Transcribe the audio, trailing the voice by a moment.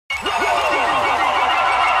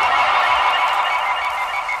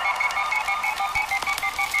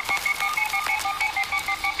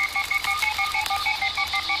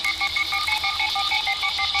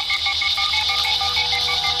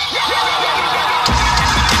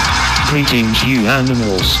Greetings you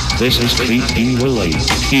animals, this is Creepy Willy,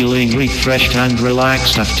 feeling refreshed and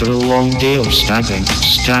relaxed after a long day of stagging.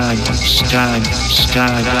 Stag.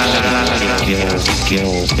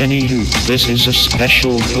 Kill. Anywho, this is a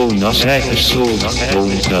special bonus episode.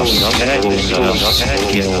 Bonus.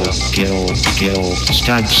 Kill.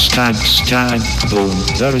 Stag. Bone.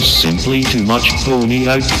 There is simply too much pony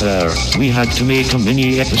out there. We had to make a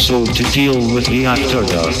mini episode to deal with the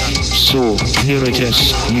afterdark. So, here it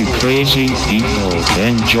is, you crazy people.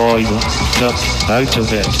 Enjoy the fuck out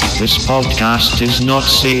of it. This podcast is not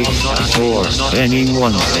safe for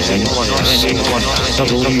anyone.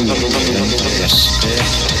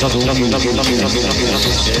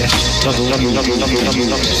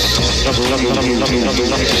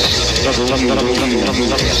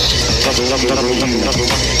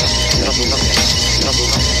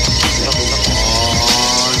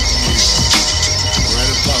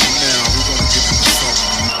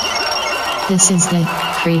 This is the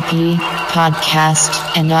Creepy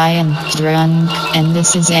Podcast, and I am drunk, and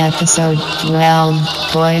this is episode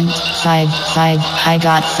 12.55. I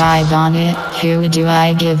got 5 on it. Who do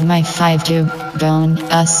I give my 5 to? Bone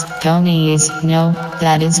us ponies. No,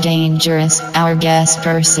 that is dangerous. Our guest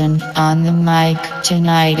person on the mic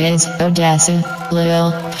tonight is Odessa.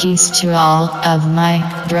 Lil, peace to all of my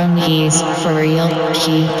bronies. For real,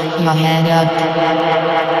 keep your head up.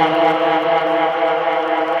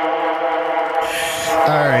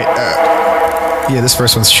 Alright, yeah, this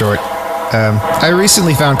first one's short. I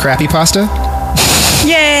recently found CreepyPasta.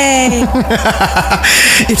 Yay!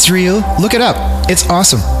 It's real. Look it up. It's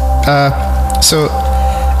awesome. So,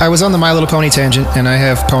 I was on the My Little Pony tangent, and I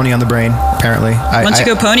have Pony on the brain, apparently. Once you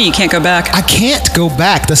go Pony, you can't go back. I can't go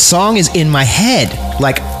back. The song is in my head,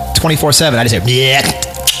 like, 24/7. I just hear, yeah.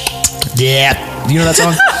 Do you know that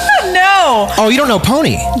song? No. Oh, you don't know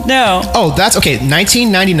Pony? No. Oh, that's okay.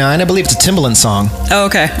 1999, I believe it's a Timbaland song. Oh,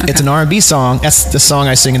 okay. It's an R&B song. That's the song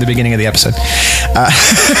I sing in the beginning of the episode.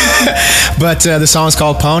 But the song is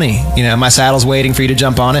called Pony. You know, my saddle's waiting for you to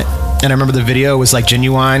jump on it. And I remember the video was like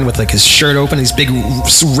Genuine with like his shirt open, these big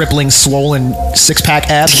rippling, swollen six-pack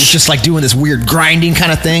abs. He's just like doing this weird grinding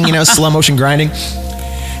kind of thing, you know, slow motion grinding.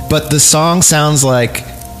 But the song sounds like,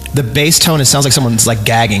 the bass tone, it sounds like someone's like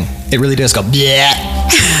gagging. It really does go, yeah.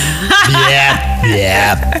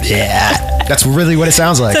 That's really what it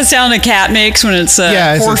sounds like. That's the sound a cat makes when it's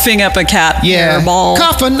morphing up a cat hairball.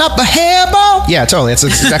 Coughing up a hairball. Yeah, totally. That's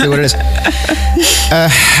exactly what it is.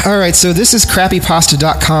 All right, so this is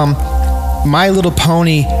CreepyPasta.com. My Little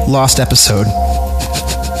Pony lost episode.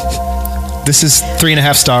 This is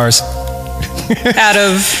 3.5 stars. Out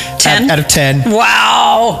of 10? Out of 10.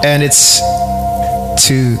 Wow. And it's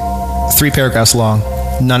 3 paragraphs long,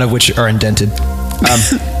 none of which are indented.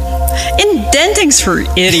 Indenting's for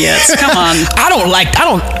idiots. Come on. I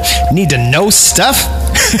don't need to know stuff.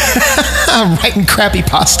 I'm writing crappy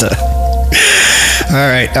pasta. All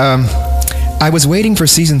right. I was waiting for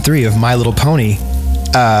season 3 of My Little Pony.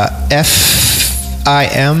 FIM.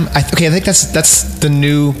 I think that's the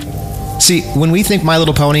new. See, when we think My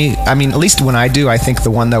Little Pony, I mean, at least when I do, I think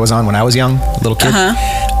the one that was on when I was young, little kid.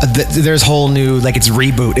 There's whole new, like, it's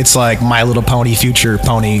reboot. It's like My Little Pony, Future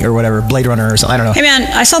Pony, or whatever, Blade Runner or something. I don't know. Hey, man,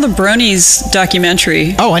 I saw the Bronies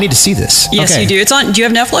documentary. Oh, I need to see this. Yes, okay. You do. It's on. Do you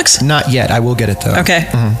have Netflix? Not yet. I will get it, though. Okay.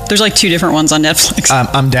 Mm-hmm. There's like 2 different ones on Netflix.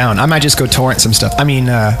 I'm down. I might just go torrent some stuff. I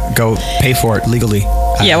mean, go pay for it legally.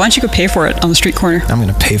 Yeah, why don't you go pay for it on the street corner? I'm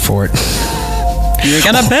going to pay for it. You're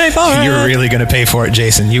gonna pay for it. You're really gonna pay for it,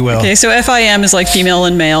 Jason. You will. Okay, so FIM is like female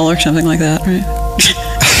and male or something like that, right?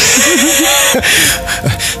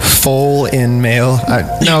 Foal in male.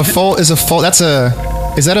 No, foal is a foal. That's a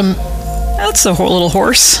little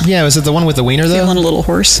horse. Yeah, is it the one with the wiener though? Feeling a little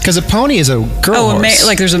horse. Because a pony is a girl horse.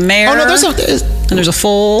 Like there's a mare. Oh no, and there's a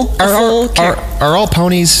foal. Are all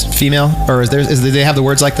ponies female, or do they have the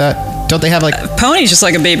words like that? Don't they have like pony's just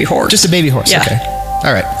like a baby horse? Just a baby horse. Yeah. Okay.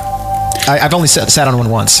 All right. I've only sat on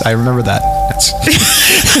one once. I remember that.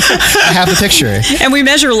 I have the picture. And we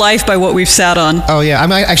measure life by what we've sat on. Oh, yeah. I'm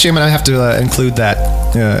going to have to include that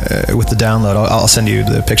with the download. I'll send you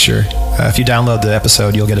the picture. If you download the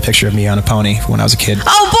episode, you'll get a picture of me on a pony when I was a kid.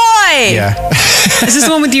 Oh, boy! Yeah. Is this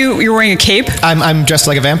the one with you're wearing a cape? I'm dressed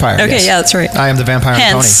like a vampire. Okay, yes. Yeah, that's right. I am the vampire on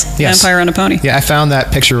a pony. Yes. Vampire on a pony. Yeah, I found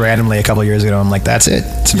that picture randomly a couple of years ago. I'm like, that's it.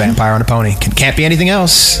 It's a vampire on a pony. Can't be anything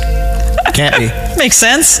else. Can't be. Makes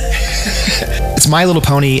sense. It's My Little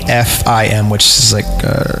Pony FIM, which is like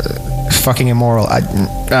fucking immoral.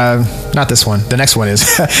 Not this one. The next one is.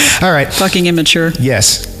 All right. Fucking immature.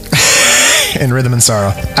 Yes. In Rhythm and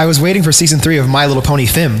Sorrow. I was waiting for season 3 of My Little Pony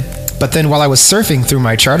FIM, but then while I was surfing through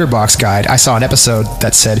my Charterbox guide, I saw an episode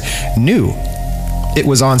that said new. it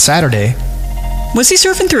was on Saturday. Was he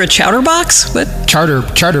surfing through a chowder box? What? Charter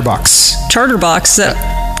box. Charter box. Is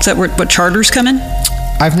that what charters come in?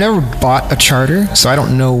 I've never bought a charter, so I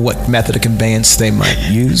don't know what method of conveyance they might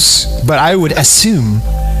use. But I would assume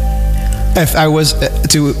if I was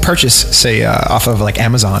to purchase, say, off of like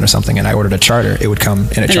Amazon or something, and I ordered a charter, it would come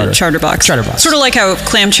in a charter box. Charter box. Sort of like how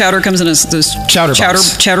clam chowder comes in those chowder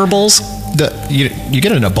bowls. You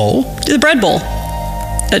get it in a bowl? The bread bowl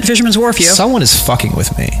at Fisherman's Wharf. Someone is fucking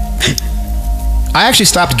with me. I actually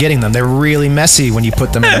stopped getting them. They're really messy when you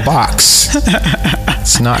put them in a box.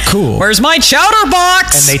 It's not cool. Where's my chowder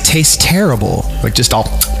box? And they taste terrible. Like just all...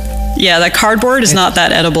 Yeah, that cardboard is not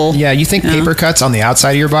that edible. Yeah, you think paper cuts on the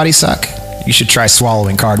outside of your body suck? You should try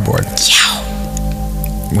swallowing cardboard.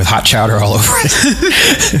 Yeah. With hot chowder all over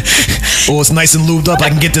it. Oh, it's nice and lubed up. I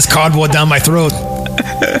can get this cardboard down my throat.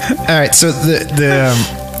 All right, so the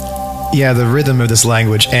rhythm of this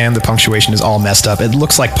language and the punctuation is all messed up. It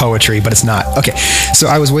looks like poetry, but it's not. Okay, so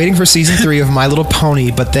I was waiting for season 3 of My Little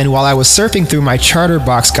Pony, but then while I was surfing through my charter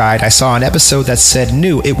box guide, I saw an episode that said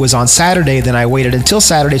new. It was on Saturday, then I waited until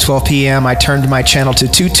Saturday, 12 p.m. I turned my channel to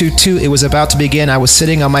 222. It was about to begin. I was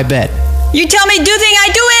sitting on my bed. You tell me do thing, I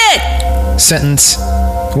do it! Sentence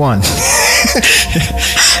 1.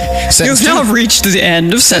 You've now reached the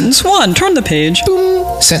end of sentence 1. Turn the page.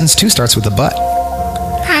 Boom. Sentence 2 starts with a but.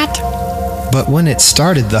 What? But when it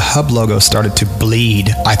started, the hub logo started to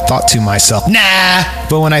bleed. I thought to myself, nah.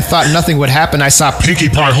 But when I thought nothing would happen, I saw Pinkie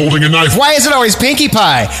Pie holding a knife. Why is it always Pinkie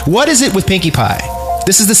Pie? What is it with Pinkie Pie?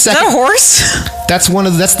 This is the second. Is that a horse? That's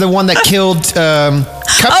the one that killed Cupcakes.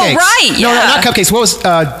 Oh, right. Yeah. No, not Cupcakes. What was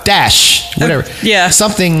Dash? Whatever. Yeah.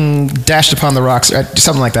 Something dashed upon the rocks.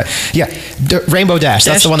 Something like that. Yeah. Rainbow Dash.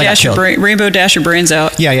 That's the one that got killed. Rainbow Dash your brains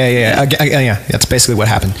out. Yeah. Yeah. That's basically what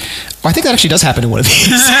happened. Well, I think that actually does happen in one of these.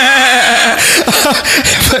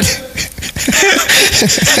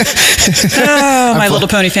 My Little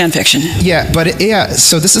Pony fan fiction. Yeah, but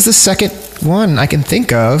so this is the second one I can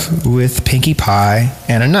think of with Pinkie Pie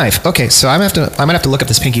and a knife. Okay, so I'm gonna have to look up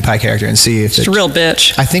this Pinkie Pie character and see if she's a real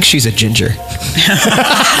bitch. I think she's a ginger.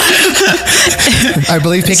 I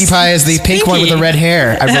believe Pinkie Pie is the pink one with the red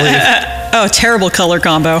hair. I believe. Oh, terrible color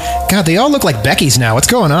combo. God, they all look like Becky's now. What's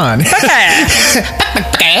going on?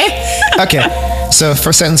 Okay, so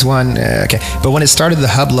for sentence 1, okay. But when it started, the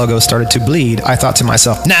hub logo started to bleed. I thought to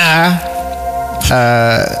myself, nah.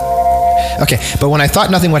 Okay, but when I thought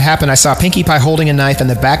nothing would happen, I saw Pinkie Pie holding a knife, and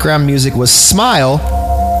the background music was Smile,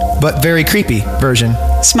 but very creepy version.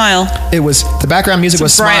 Smile. It was, the background music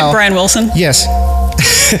was Smile. Brian Wilson? Yes.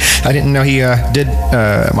 I didn't know he did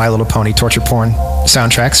My Little Pony torture porn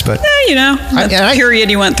soundtracks, but period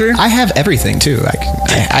you went through. I have everything too.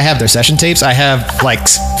 I have their session tapes. I have like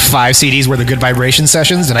 5 CDs worth of Good Vibration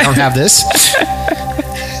sessions, and I don't have this.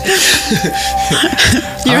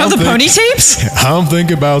 You have the pony tapes? I'm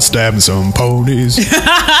thinking about stabbing some ponies.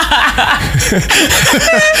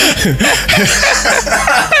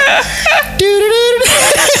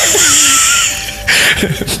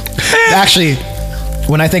 Actually,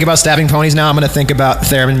 when I think about stabbing ponies now, I'm going to think about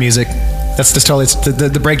theremin music. That's just totally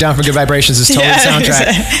the breakdown for Good Vibrations is totally the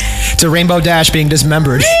soundtrack to Rainbow Dash being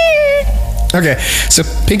dismembered. Okay, so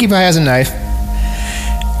Pinkie Pie has a knife,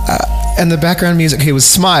 and the background music here was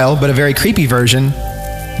Smile, but a very creepy version.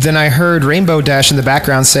 Then I heard Rainbow Dash in the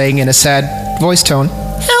background saying in a sad voice tone,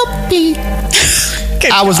 "Help me."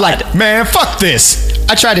 I was like, man, fuck this.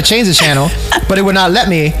 I tried to change the channel, but it would not let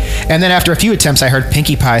me. And then after a few attempts, I heard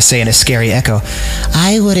Pinkie Pie say in a scary echo,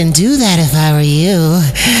 "I wouldn't do that if I were you."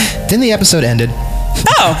 Then the episode ended.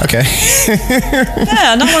 Oh. Okay.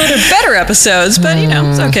 Yeah, not one of their better episodes, but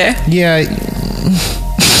it's okay. Yeah.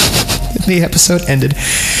 The episode ended.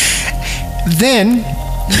 Then,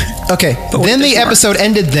 okay. Then the episode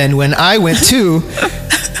ended then when I went to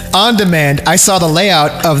On Demand. I saw the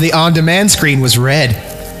layout of the On Demand screen was red.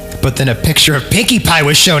 But then a picture of Pinkie Pie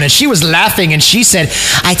was shown, and she was laughing, and she said,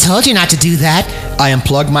 "I told you not to do that." I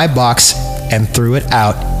unplugged my box and threw it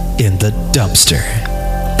out in the dumpster.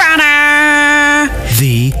 Ba-da!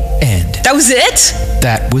 The end. That was it?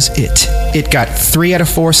 That was it. It got 3 out of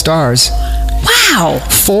 4 stars. Wow.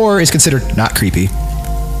 4 is considered not creepy.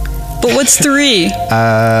 But what's 3?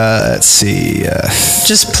 Let's see.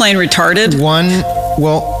 Just plain retarded? 1,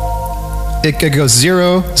 well, it goes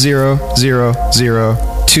 0, 0, 0, 0,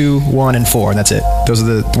 2, 1, and 4, and that's it. Those are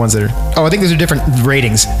the ones that are... Oh, I think those are different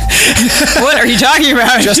ratings. What are you talking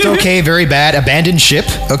about? Just okay, very bad, abandoned ship.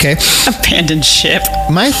 Okay. Abandoned ship.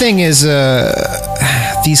 My thing is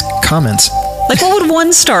these comments. Like, what would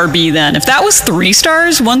 1 star be then? If that was 3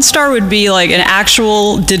 stars, 1 star would be like an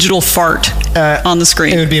actual digital fart on the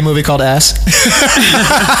screen. It would be a movie called Ass.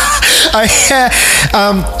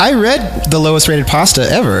 I read the lowest rated pasta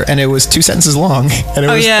ever, and it was 2 sentences long.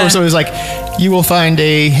 And so it was like, you will find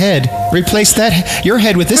a head. Replace your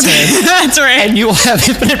head with this head. That's right. And you will have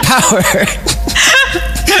infinite power.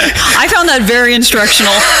 I found that very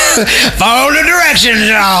instructional. Follow the directions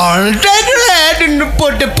on. Take your head and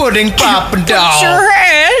put the pudding popping down. Put your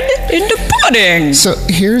head in the pudding. So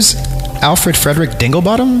here's Alfred Frederick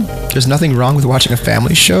Dinglebottom. There's nothing wrong with watching a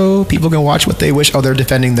family show. People can watch what they wish. Oh, they're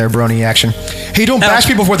defending their brony action. Hey, don't bash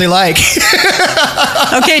people for what they like.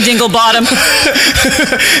 Okay, Dinglebottom.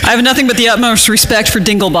 I have nothing but the utmost respect for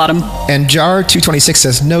Dinglebottom. And Jar 226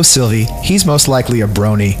 says, no, Sylvie. He's most likely a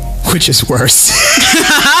brony, which is worse.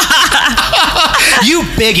 You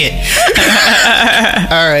bigot.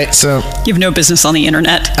 All right, so You have no business on the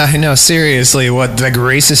internet. I know, seriously, what, like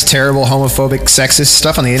racist, terrible, homophobic, sexist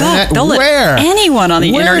stuff on the internet? They'll Where? let anyone on the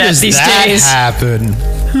internet does these that days happen?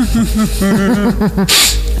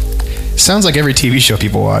 Sounds like every TV show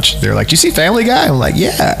people watch. They're like, do you see Family Guy? I'm like,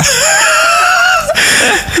 yeah.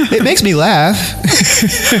 It makes me laugh.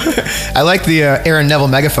 I like the Aaron Neville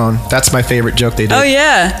megaphone. That's my favorite joke they did. Oh,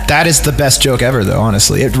 yeah. That is the best joke ever, though,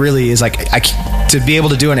 honestly. It really is. Like, to be able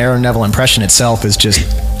to do an Aaron Neville impression itself is just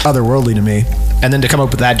otherworldly to me. And then to come up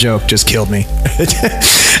with that joke just killed me.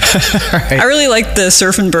 Right. I really like the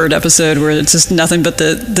Surfing Bird episode where it's just nothing but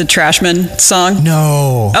the Trashman song.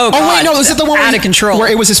 No. Oh, God. Wait, no. Was it the one Out of control.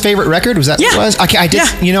 where it was his favorite record? Was that what it was? Okay, I did.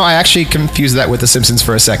 Yeah. You know, I actually confused that with The Simpsons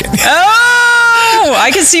for a second. Oh,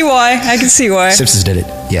 I can see why. Simpsons did it.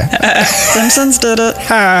 Yeah. Simpsons did it.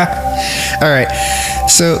 All right.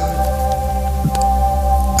 So,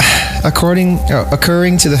 occurring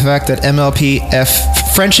to the fact that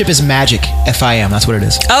friendship is magic. FIM, that's what it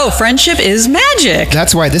is. Oh, friendship is magic.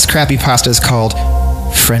 That's why this crappy pasta is called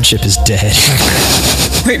Friendship is Dead.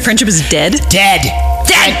 Wait, friendship is dead? Dead.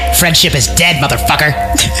 Friendship is dead, motherfucker.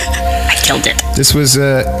 I killed it. This was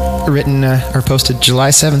written or posted July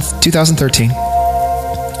 7th, 2013.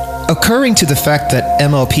 Occurring to the fact that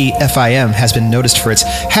MLP FIM has been noticed for its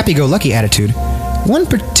happy-go-lucky attitude, one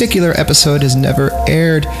particular episode has never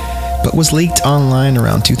aired, but was leaked online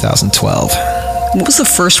around 2012. What was the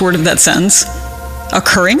first word of that sentence?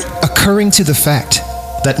 Occurring? Occurring to the fact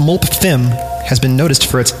that MLP has been noticed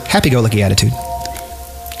for its happy-go-lucky attitude.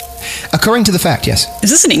 Occurring to the fact, yes.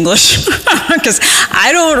 Is this in English? Because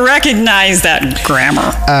I don't recognize that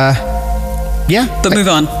grammar. Yeah. But move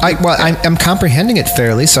on. I'm comprehending it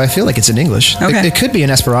fairly, so I feel like it's in English. Okay. It could be in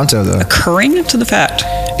Esperanto, though. Occurring to the fact.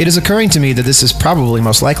 It is occurring to me that this is probably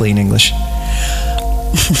most likely in English.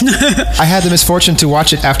 I had the misfortune to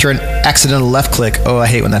watch it after an accidental left click. Oh, I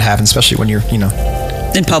hate when that happens, especially when you're,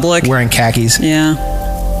 in public. wearing khakis. Yeah.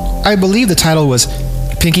 I believe the title was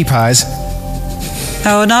Pinkie Pies.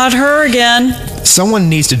 Oh, not her again. Someone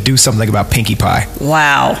needs to do something about Pinkie Pie.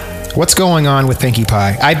 Wow. What's going on with Pinkie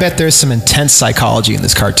Pie? I bet there's some intense psychology in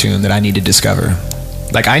this cartoon that I need to discover.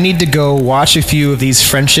 Like, I need to go watch a few of these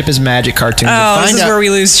Friendship is Magic cartoons and Oh, find this is out where we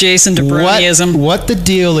lose Jason to bronyism. what the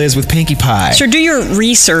deal is with Pinkie Pie. Sure, do your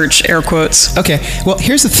research, air quotes. Okay, well,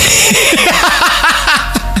 here's the thing.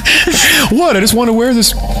 What? I just want to wear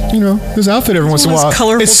this, this outfit every once in a while. This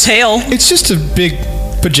colorful tail. It's just a big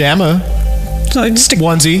pajama So just a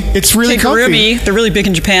onesie. It's really comfy. Kigurumi. They're really big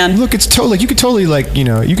in Japan. Look, it's totally, you could totally,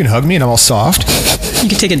 you can hug me and I'm all soft. You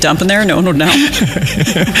could take a dump in there. No one would know.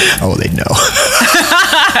 Oh, they'd know.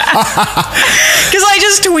 Because I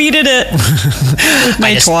just tweeted it. With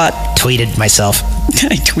my twat. Tweeted myself.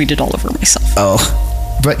 I tweeted all over myself. Oh.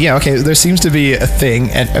 But yeah, okay, there seems to be a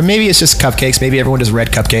thing, and maybe it's just cupcakes. Maybe everyone just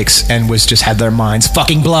read cupcakes and had their minds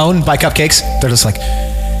fucking blown by cupcakes. They're just like,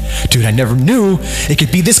 dude, I never knew it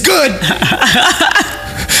could be this good.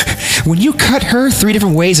 When you cut her 3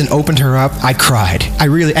 different ways and opened her up, I cried. I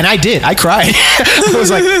did. I cried. I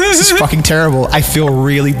was like, this is fucking terrible. I feel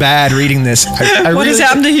really bad reading this. What has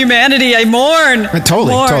happened to humanity? I mourn.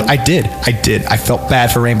 Totally. I did. I felt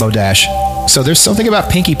bad for Rainbow Dash. So there's something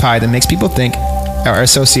about Pinkie Pie that makes people think or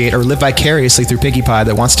associate or live vicariously through Pinkie Pie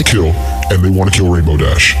that wants to kill, and they want to kill Rainbow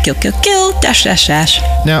Dash. Kill, dash, dash, dash.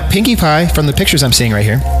 Now, Pinkie Pie, from the pictures I'm seeing right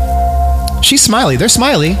here, she's smiley. They're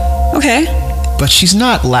smiley. Okay. But she's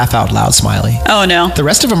not laugh out loud smiley. Oh, no. The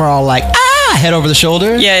rest of them are all like, head over the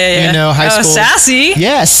shoulder. Yeah. High school. Sassy.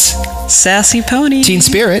 Yes. Sassy pony. Teen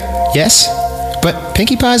spirit. Yes. But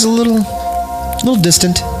Pinkie Pie's a little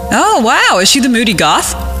distant. Oh, wow. Is she the moody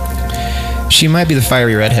goth? She might be the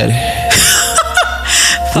fiery redhead.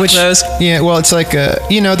 Fuck those. Yeah, well, it's like,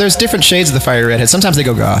 there's different shades of the fiery redhead. Sometimes they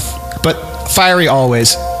go goth, but fiery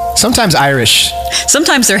always. Sometimes Irish.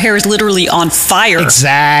 Sometimes their hair is literally on fire.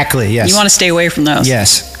 Exactly, yes. You want to stay away from those.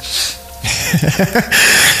 Yes.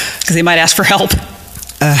 Because they might ask for help.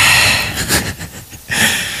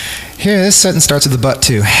 Here, this sentence starts with the but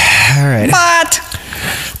too. All right. But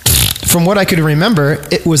From what I could remember,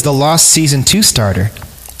 it was the Lost Season 2 starter.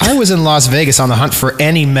 I was in Las Vegas on the hunt for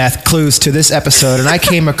any meth clues to this episode, and I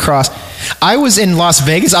came across... I was in Las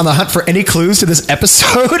Vegas on the hunt for any clues to this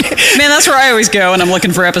episode? man, that's where I always go when I'm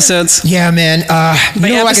looking for episodes. Yeah, man. You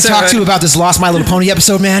know who I could talk to about this Lost My Little Pony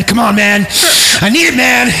episode, man? Come on, man. I need it,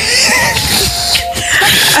 man.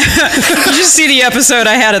 Did you see the episode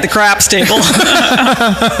I had at the craps table?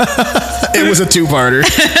 It was a two-parter.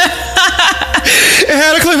 It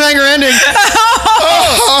had a cliffhanger ending.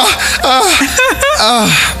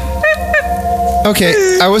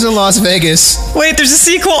 Okay, I was in Las Vegas. Wait, there's a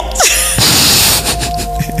sequel.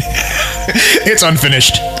 It's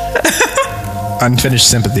unfinished. Unfinished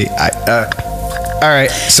sympathy. All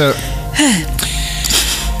right, so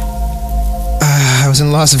I was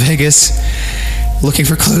in Las Vegas looking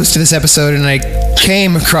for clues to this episode, and I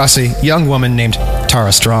came across a young woman named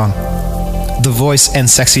Tara Strong. The voice and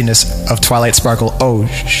sexiness of Twilight Sparkle. Oh,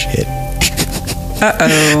 shit.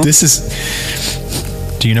 Uh-oh. This is...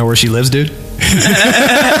 Do you know where she lives, dude? Wait,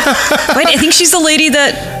 I think she's the lady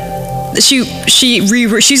that she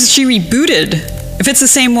rebooted. If it's the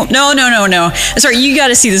same one... No. Sorry, you got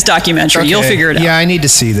to see this documentary. Okay. You'll figure it out. Yeah, I need to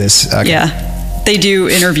see this. Okay. Yeah. They do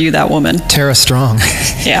interview that woman. Tara Strong.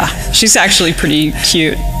 Yeah. She's actually pretty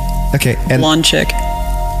cute. Okay. And, blonde chick.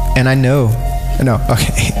 And I know... No,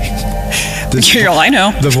 okay. I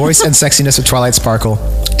know. The voice and sexiness of Twilight Sparkle.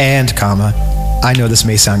 And, I know this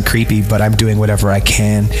may sound creepy, but I'm doing whatever I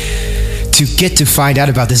can to get to find out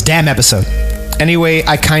about this damn episode. Anyway,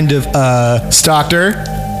 I kind of, stalked her.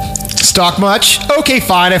 Stalk much? Okay,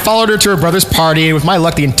 fine. I followed her to her brother's party, and with my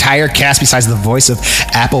luck, the entire cast, besides the voice of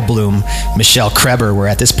Apple Bloom, Michelle Kreber, were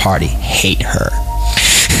at this party. Hate her.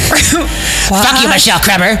 Fuck you, Michelle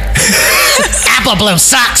Kreber. Apple Bloom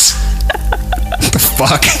sucks. What the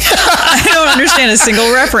fuck? I don't understand a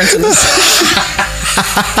single reference in this.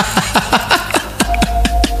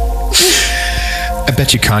 I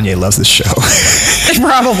bet you Kanye loves this show.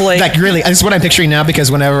 Probably. Like, really, this is what I'm picturing now, because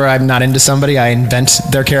whenever I'm not into somebody, I invent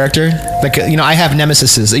their character. Like, I have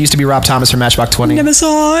nemesises. It used to be Rob Thomas from Matchbox 20.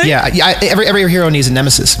 Nemesis. Yeah, every hero needs a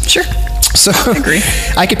nemesis. Sure. So I agree.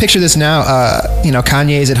 I could picture this now.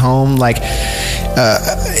 Kanye's at home, like,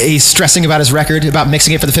 he's stressing about his record, about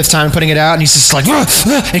mixing it for the 5th time and putting it out, and he's just like,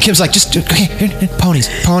 and Kim's like, just okay, ponies.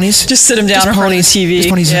 Just sit him down in front of the TV. Just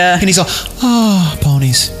ponies. Yeah. And he's all, oh,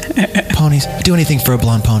 ponies. I'd do anything for a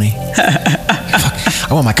blonde pony.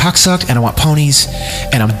 Fuck. I want my cock sucked, and I want ponies,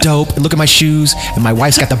 and I'm dope, and look at my shoes, and my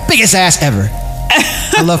wife's got the biggest ass ever.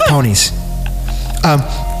 I love ponies.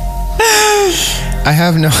 I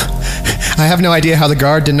have no idea how the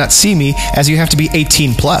guard did not see me, as you have to be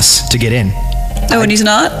 18 plus to get in. Oh, and he's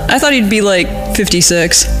not? I thought he'd be like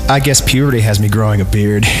 56. I guess puberty has me growing a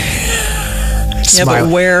beard. Yeah, but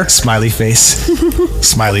where? Smiley face.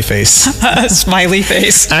 Smiley face. Smiley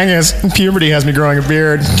face. I guess puberty has me growing a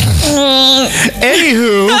beard.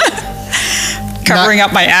 Anywho. Covering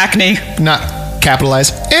up my acne. Not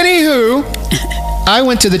capitalized. Anywho. I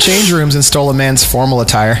went to the change rooms and stole a man's formal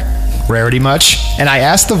attire. Rarity much? And I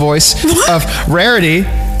asked the voice of Rarity,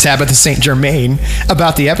 Tabitha St. Germain,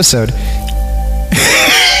 about the episode.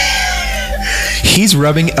 He's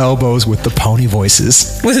rubbing elbows with the pony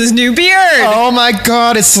voices. With his new beard. Oh my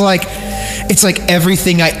God, it's like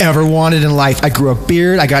everything I ever wanted in life. I grew a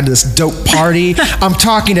beard, I got into this dope party. I'm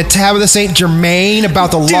talking to Tabitha St. Germain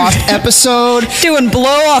about the lost episode. Doing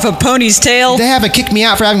blow off a pony's tail. They haven't kicked me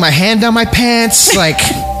out for having my hand down my pants. Like,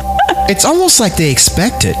 it's almost like they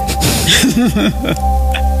expect it.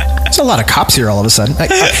 There's a lot of cops here all of a sudden.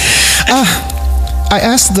 I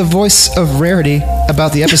asked the voice of Rarity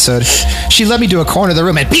about the episode. She led me to a corner of the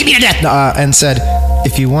room and beat me to death and said,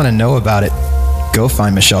 if you want to know about it, go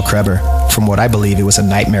find Michelle Kreber. From what I believe, it was a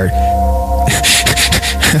nightmare.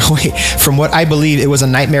 From what I believe, it was a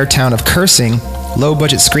nightmare town of cursing,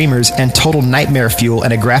 low-budget screamers, and total nightmare fuel,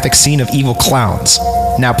 and a graphic scene of evil clowns.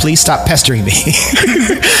 Now, please stop pestering me.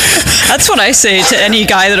 That's what I say to any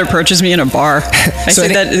guy that approaches me in a bar. I say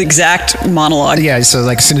that exact monologue. Yeah, so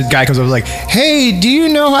like, soon as a guy comes over like, hey, do you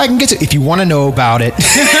know how I can get to... If you want to know about it...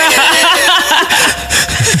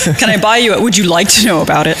 Can I buy you it? Would you like to know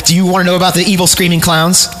about it? Do you want to know about the evil screaming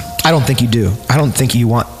clowns? I don't think you do. I don't think you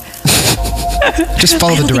want... Just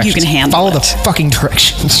follow the directions. You can handle Follow the fucking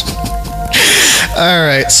directions. All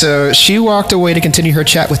right, so she walked away to continue her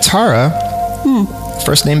chat with Tara.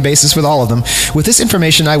 First name basis with all of them. With this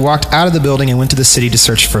information, I walked out of the building and went to the city to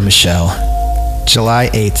search for Michelle. July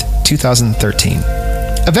 8th, 2013.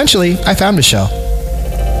 Eventually, I found Michelle.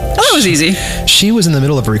 that was easy. She was in the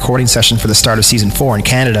middle of a recording session for the start of season 4 in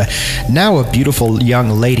Canada. Now a beautiful young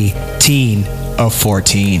lady, teen of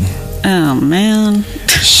 14. Oh, man.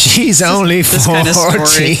 She's only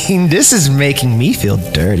 14. This is making me feel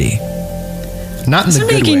dirty. Not in the good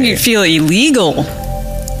way. It's making you feel illegal.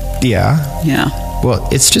 Yeah. Yeah. Well,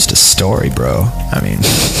 it's just a story, bro. I mean...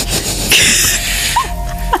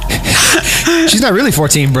 She's not really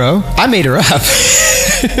 14, bro. I made her up.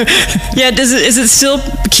 Yeah, is it still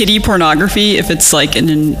kiddie pornography if it's like an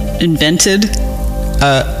invented?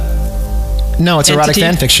 No, it's erotic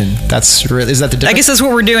fan fiction. Is that the difference? I guess that's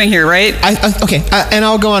what we're doing here, right? Okay, and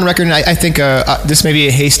I'll go on record, and I think this may be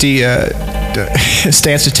a hasty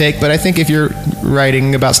stance to take, but I think if you're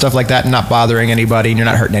writing about stuff like that and not bothering anybody and you're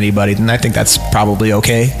not hurting anybody, then I think that's probably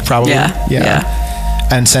okay. Probably. Yeah.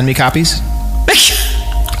 And send me copies.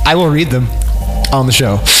 I will read them on the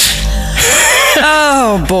show.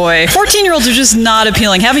 Oh, boy. 14-year-olds are just not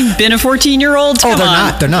appealing. Having been a 14-year-old, come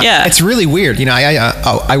on. They're not. Yeah. It's really weird. You know,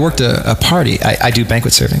 I worked a party. I do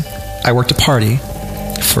banquet serving. I worked a party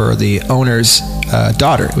for the owner's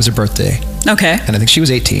daughter. It was her birthday. Okay. And I think she was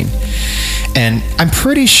 18. And I'm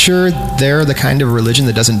pretty sure they're the kind of religion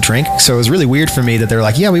that doesn't drink. So it was really weird for me that they're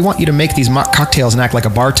like, yeah, we want you to make these mock cocktails and act like a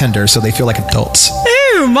bartender so they feel like adults.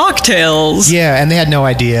 Ew, mocktails. Yeah, and they had no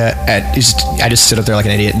idea. I just sit up there like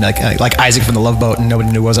an idiot, and like Isaac from the Love Boat, and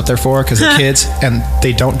nobody knew what I was up there for because they're kids and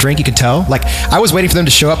they don't drink. You could tell. Like I was waiting for them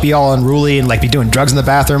to show up, be all unruly, and like be doing drugs in the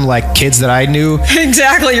bathroom, like kids that I knew.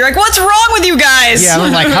 Exactly. You're like, what's wrong with you guys? Yeah,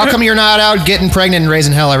 I'm like, how come you're not out getting pregnant and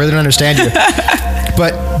raising hell? I really don't understand you.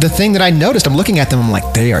 But the thing that I noticed, I'm looking at them, I'm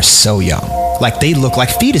like, they are so young. Like they look like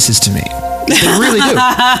fetuses to me. They really do.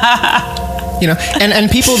 You know, and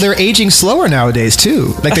people, they're aging slower nowadays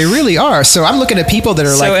too. Like they really are. So I'm looking at people that are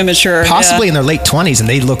so like immature, possibly in their late 20s, and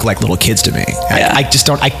they look like little kids to me. Yeah.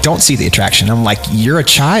 I don't see the attraction. I'm like, you're a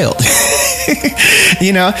child.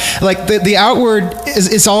 You know, like the outward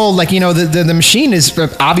is all like, you know, the machine is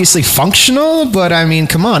obviously functional, but I mean,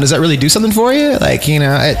 come on, does that really do something for you? Like, you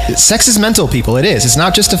know, sex is mental, people. It is. It's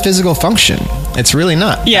not just a physical function. It's really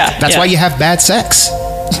not. Yeah. That's why you have bad sex.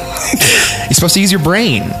 You're supposed to use your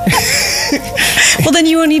brain. Well, then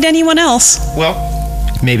you won't need anyone else. Well,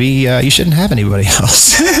 maybe you shouldn't have anybody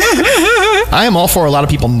else. I am all for a lot of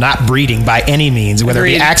people not breeding by any means, whether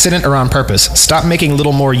it be accident or on purpose. Stop making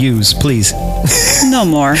little more yous, please. No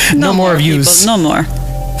more. No more of yous. No more.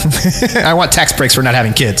 I want tax breaks for not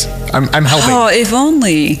having kids. I'm helping. Oh, if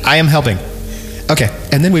only. I am helping. Okay,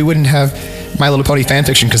 and then we wouldn't have My Little Pony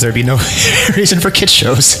fanfiction because there'd be no reason for kids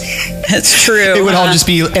shows. That's true. It would all just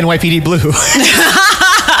be NYPD Blue.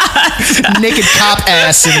 Naked cop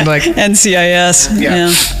ass and like NCIS.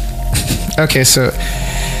 Yeah. Okay, so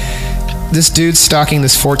this dude's stalking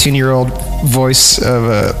this 14-year-old voice of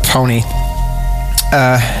a pony.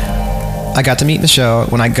 I got to meet Michelle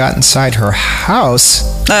when I got inside her house.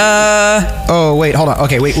 Oh, wait, hold on.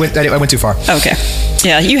 Okay, wait, I went too far. Okay.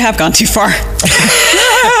 Yeah, you have gone too far.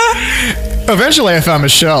 Eventually, I found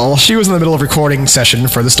Michelle. She was in the middle of recording session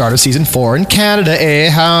for the start of season 4 in Canada.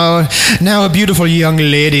 How now a beautiful young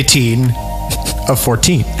lady teen of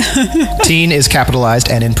 14. Teen is capitalized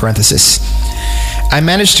and in parenthesis. I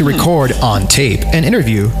managed to record on tape an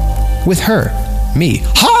interview with her, me.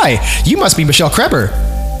 Hi, you must be Michelle Kreber,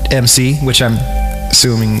 MC, which I'm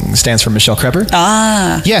assuming stands for Michelle Kreber.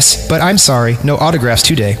 Ah. Yes, but I'm sorry, no autographs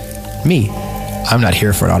today. Me, I'm not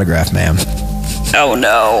here for an autograph, ma'am. Oh,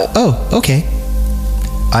 no. Oh, okay.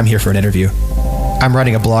 I'm here for an interview. I'm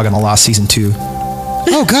writing a blog on the Lost Season 2.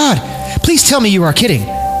 Oh, God. Please tell me you are kidding.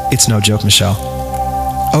 It's no joke, Michelle.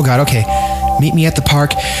 Oh, God, okay. Meet me at the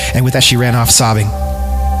park. And with that, she ran off sobbing.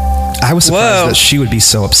 I was surprised that she would be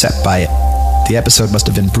so upset by it. The episode must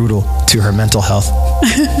have been brutal to her mental health.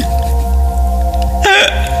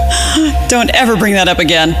 Don't ever bring that up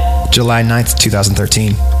again. July 9th,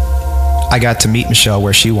 2013. I got to meet Michelle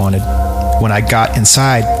where she wanted. When I got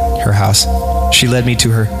inside her house, she led me to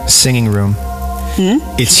her singing room.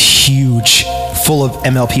 It's huge, full of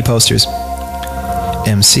MLP posters.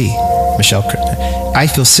 MC, Michelle, I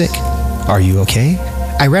feel sick. Are you okay?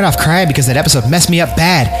 I ran off crying because that episode messed me up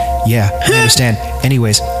bad. Yeah, I understand.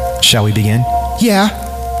 Anyways, shall we begin? Yeah.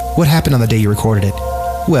 What happened on the day you recorded it?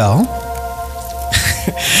 Well,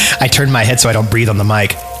 I turned my head so I don't breathe on the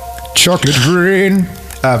mic. Chocolate rain.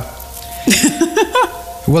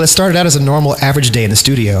 Well, it started out as a normal average day in the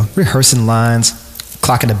studio. Rehearsing lines,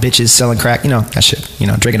 clocking the bitches, selling crack. You know, that shit. You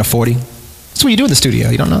know, drinking a 40. That's what you do in the studio.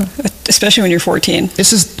 You don't know? Especially when you're 14.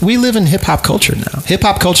 We live in hip-hop culture now.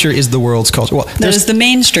 Hip-hop culture is the world's culture. Well, there's the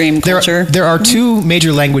mainstream culture. There are two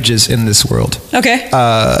major languages in this world. Okay.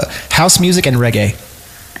 House music and reggae.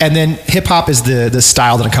 And then hip hop is the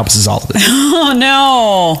style that encompasses all of it. Oh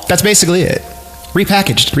no. That's basically it.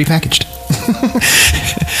 Repackaged.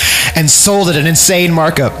 And sold at an insane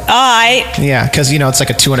markup. Yeah, because, it's like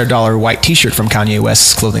a $200 white t-shirt from Kanye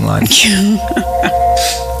West's clothing line.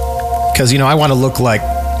 Because, I want to look like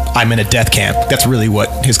I'm in a death camp. That's really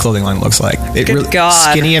what his clothing line looks like. Good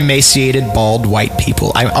God. Skinny, emaciated, bald, white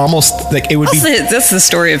people. I'm almost like it would That's the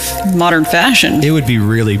story of modern fashion. It would be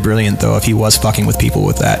really brilliant, though, if he was fucking with people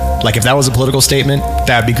with that. Like, if that was a political statement,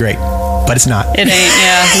 that would be great. But it's not. It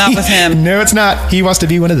ain't, not with him. No, it's not. He wants to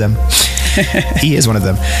be one of them. He is one of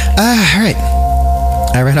them. All right.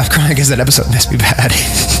 I ran off crying because that episode messed me bad.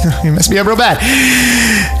 It messed me up real bad.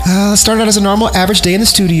 Started out as a normal average day in the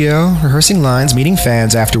studio, rehearsing lines, meeting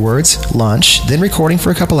fans afterwards, lunch, then recording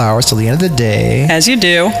for a couple hours till the end of the day. As you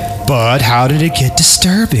do. But how did it get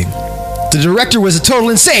disturbing? The director was a total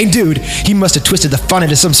insane dude. He must have twisted the fun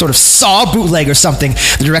into some sort of Saw bootleg or something.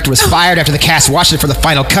 The director was fired after the cast watched it for the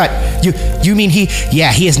final cut. You mean he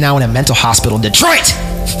is now in a mental hospital in Detroit.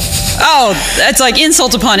 Oh, that's like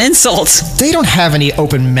insult upon insult. They don't have any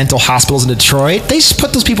open mental hospitals in Detroit. They just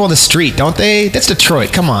put those people on the street, don't they? That's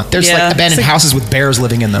Detroit. Come on. There's like abandoned houses with bears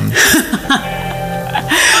living in them.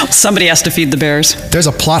 Somebody has to feed the bears. There's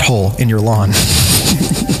a plot hole in your lawn.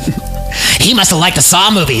 He must have liked the Saw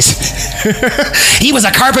movies. He was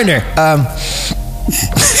a carpenter.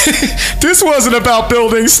 This wasn't about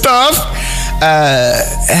building stuff.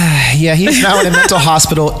 Yeah, he's now in a mental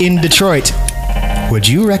hospital in Detroit. Would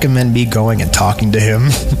you recommend me going and talking to him?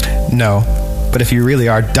 No. But if you really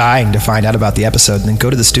are dying to find out about the episode, then go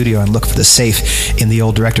to the studio and look for the safe in the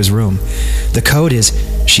old director's room. The code is...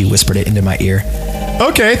 She whispered it into my ear.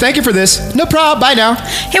 Okay, thank you for this. No problem. Bye now.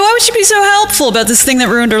 Hey, why would you be so helpful about this thing that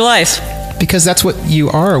ruined her life? Because that's what you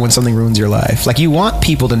are when something ruins your life. Like, you want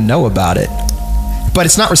people to know about it. But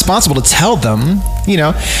it's not responsible to tell them,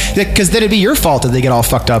 because then it'd be your fault that they get all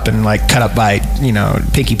fucked up and, like, cut up by,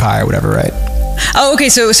 Pinkie Pie or whatever, right? Oh, okay,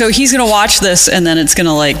 so he's going to watch this, and then it's going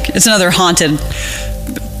to, it's another haunted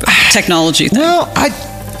technology thing. Well,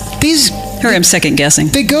 I'm second guessing.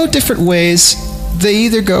 They go different ways. They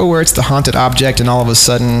either go where it's the haunted object, and all of a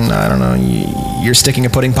sudden, I don't know, you're sticking a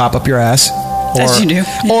pudding pop up your ass. As you do.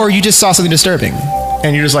 Yeah. Or you just saw something disturbing.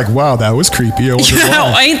 And you're just like, wow, that was creepy. I wonder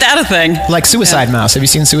why. Ain't that a thing? Like Suicide Mouse. Have you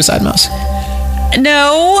seen Suicide Mouse?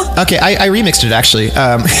 No. Okay, I remixed it, actually.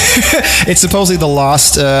 It's supposedly the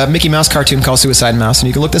lost Mickey Mouse cartoon called Suicide Mouse, and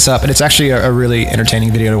you can look this up, and it's actually a really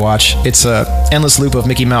entertaining video to watch. It's an endless loop of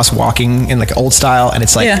Mickey Mouse walking in like old style, and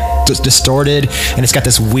it's like distorted, and it's got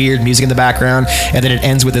this weird music in the background, and then it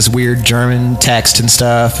ends with this weird German text and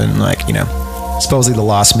stuff, and like, supposedly the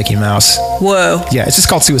lost Mickey Mouse. Whoa. Yeah, it's just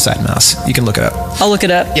called Suicide Mouse. You can look it up. I'll look it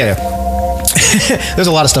up. Yeah. There's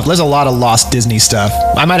a lot of stuff. There's a lot of lost Disney stuff.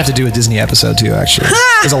 I might have to do a Disney episode too, actually.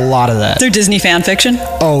 There's a lot of that. They're Disney fan fiction?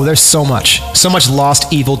 Oh, there's so much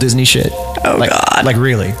lost evil Disney shit. Oh, God. Like,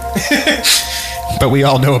 really. But we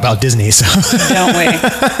all know about Disney, so. Don't we?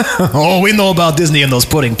 Oh, we know about Disney and those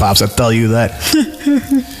pudding pops, I'll tell you that.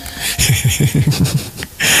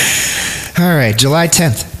 All right, July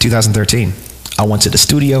 10th, 2013. I went to the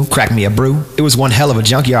studio, cracked me a brew. It was one hell of a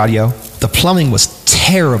junkyard, yo. The plumbing was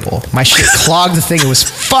terrible. My shit clogged the thing. It was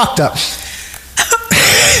fucked up.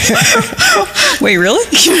 Wait, really?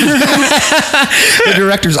 The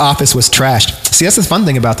director's office was trashed. See, that's the fun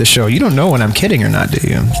thing about this show. You don't know when I'm kidding or not, do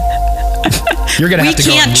you? You're gonna have to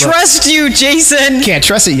go. We can't trust you, Jason. Can't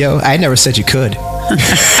trust it, yo. I never said you could.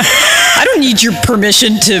 I don't need your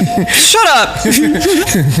permission to shut up.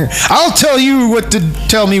 I'll tell you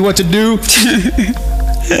tell me what to do.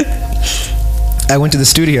 I went to the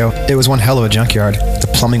studio. It was one hell of a junkyard. The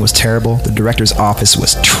plumbing was terrible. The director's office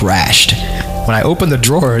was trashed. When I opened the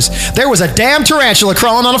drawers, there was a damn tarantula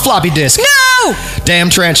crawling on a floppy disk. No! Damn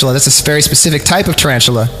tarantula. That's a very specific type of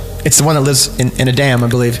tarantula. It's the one that lives in a dam, I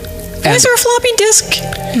believe. Why is there a floppy disk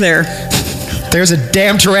there? There's a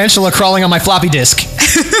damn tarantula crawling on my floppy disk.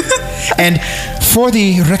 And for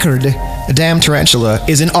the record, a damn tarantula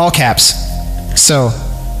is in all caps. So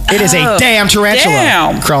it is a damn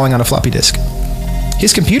tarantula crawling on a floppy disk.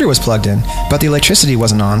 His computer was plugged in, but the electricity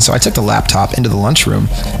wasn't on, so I took the laptop into the lunchroom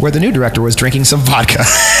where the new director was drinking some vodka.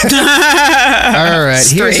 All right.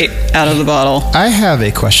 Straight out of the bottle. I have a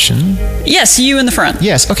question. Yes, you in the front.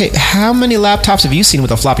 Yes. Okay. How many laptops have you seen with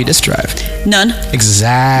a floppy disk drive? None.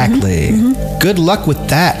 Exactly. Mm-hmm. Good luck with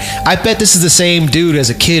that. I bet this is the same dude as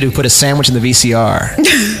a kid who put a sandwich in the VCR.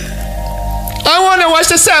 I want to watch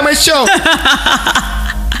the sandwich show.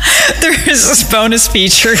 There's bonus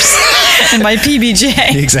features in my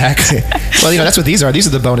PBJ. Exactly. Well, that's what these are. These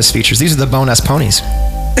are the bonus features. These are the bonus ponies.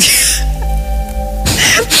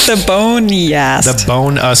 The BoneU. The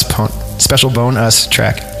Bone Us special Bone Us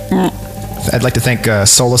track. I'd like to thank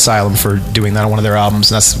Soul Asylum for doing that on one of their albums,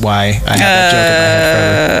 and that's why I have that joke in my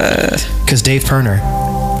head forever. Because Dave Perner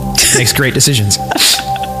makes great decisions.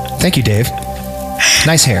 Thank you, Dave.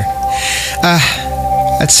 Nice hair.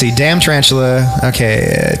 Let's see. Damn Tarantula.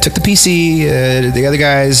 Okay. Took the PC. The other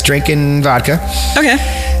guy's drinking vodka. Okay.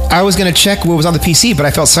 I was going to check what was on the PC, but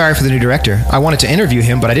I felt sorry for the new director. I wanted to interview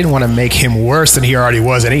him, but I didn't want to make him worse than he already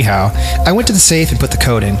was anyhow. I went to the safe and put the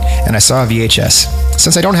code in, and I saw a VHS.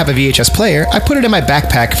 Since I don't have a VHS player, I put it in my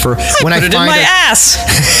backpack for when I find it. Put it in my ass.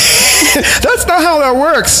 That's not how that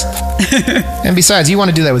works. And besides, you want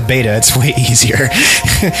to do that with beta. It's way easier.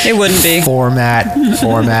 It wouldn't be. Format.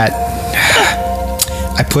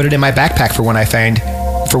 I put it in my backpack for when I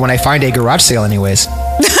find a garage sale anyways.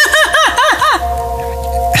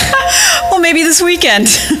 Well, maybe this weekend.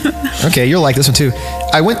 Okay, you'll like this one too.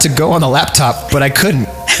 I went to go on the laptop, but I couldn't.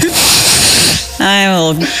 I'm a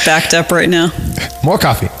little backed up right now. More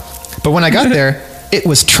coffee. But when I got there, it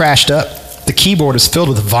was trashed up. The keyboard was filled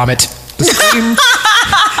with vomit.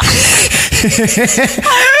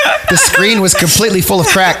 The screen was completely full of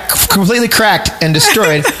completely cracked and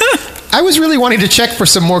destroyed. I was really wanting to check for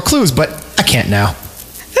some more clues, but I can't now.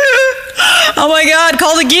 Oh my God,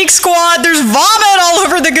 call the Geek Squad. There's vomit all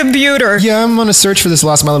over the computer. Yeah, I'm on a search for this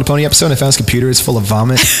Lost My Little Pony episode, and I found this computer is full of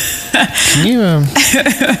vomit. Can you,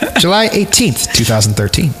 July 18th,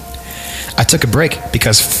 2013. I took a break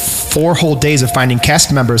because 4 whole days of finding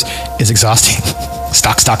cast members is exhausting.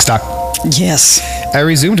 Stock. Yes. I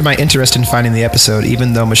resumed my interest in finding the episode,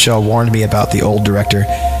 even though Michelle warned me about the old director.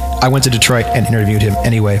 I went to Detroit and interviewed him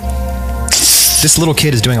anyway. This little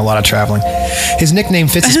kid is doing a lot of traveling. His nickname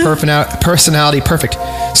fits his personality perfect.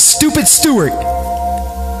 Stupid Stewart.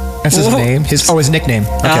 That's his name. His nickname.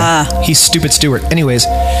 Okay. He's Stupid Stewart. Anyways,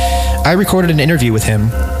 I recorded an interview with him.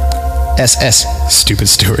 SS. Stupid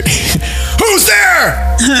Stewart. Who's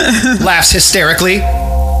there? Laughs hysterically.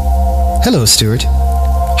 Hello, Stewart.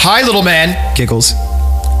 Hi, little man. Giggles.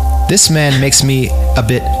 This man makes me a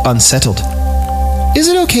bit unsettled. Is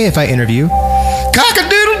it okay if I interview?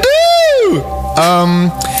 Cock-a-doodle-doo!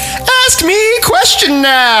 Ask me a question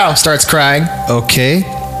now, starts crying. Okay.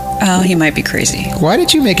 Oh, he might be crazy. Why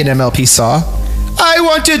did you make an MLP saw? I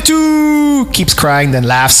wanted to, keeps crying, then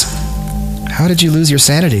laughs. How did you lose your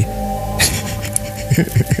sanity?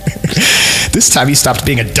 This time he stopped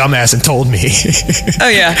being a dumbass and told me. Oh,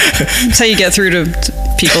 yeah. That's how you get through to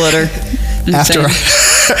people that are insane.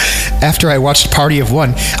 After I watched Party of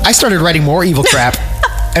One, I started writing more evil crap.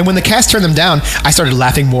 And when the cast turned them down, I started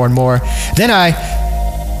laughing more and more. Then I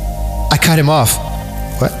cut him off.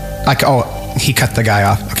 What? He cut the guy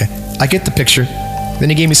off. Okay. I get the picture. Then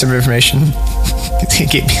he gave me some information.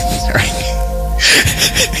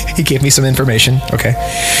 He gave me some information. Okay.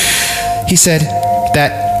 He said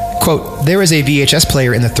that, quote, there is a VHS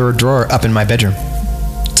player in the 3rd drawer up in my bedroom.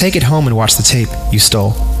 Take it home and watch the tape you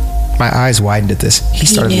stole. My eyes widened at this. He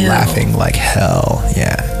started laughing like hell.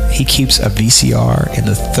 Yeah. He keeps a VCR in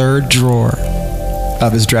the 3rd drawer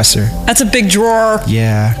of his dresser. That's a big drawer.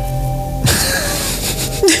 Yeah.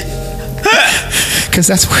 Because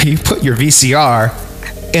that's where you put your VCR,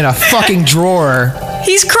 in a fucking drawer.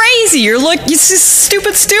 He's crazy. It's just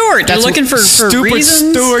Stupid Stewart. You're looking for Stupid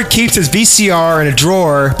reasons. Stewart keeps his VCR in a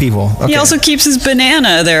drawer, people. Okay. He also keeps his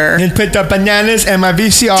banana there. And put the bananas and my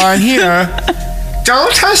VCR in here.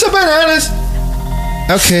 Don't touch the bananas.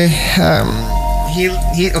 Okay.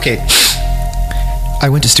 Okay. I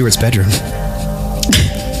went to Stewart's bedroom.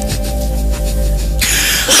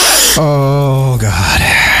 Oh God.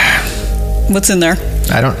 What's in there?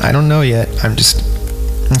 I don't know yet. I'm just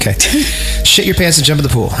okay. Shit your pants and jump in the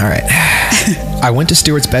pool. All right. I went to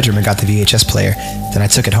Stewart's bedroom and got the VHS player. Then I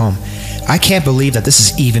took it home. I can't believe that this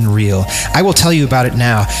is even real. I will tell you about it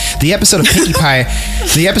now. The episode of Pinkie Pie.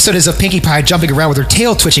 The episode is of Pinkie Pie jumping around with her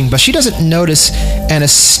tail twitching, but she doesn't notice, and a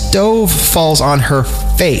stove falls on her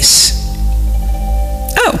face.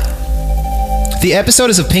 Oh. The episode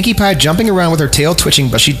is of Pinkie Pie jumping around with her tail twitching,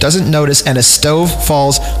 but she doesn't notice, and a stove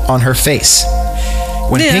falls on her face.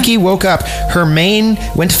 When Pinkie woke up, her mane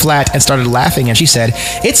went flat and started laughing, and she said,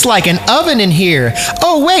 "It's like an oven in here.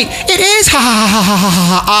 Oh, wait, it is. Ha ha ha ha ha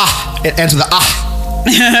ha ah." It ends with the ah.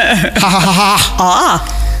 Ha ha ha ha.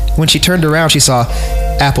 Ah. When she turned around, she saw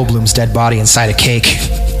Apple Bloom's dead body inside a cake.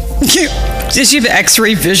 Did she have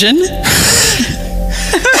X-ray vision?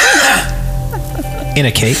 In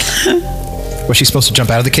a cake? Was she supposed to jump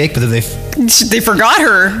out of the cake? But they forgot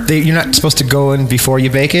her. You're not supposed to go in before you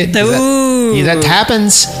bake it? Ooh. That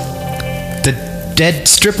happens. The dead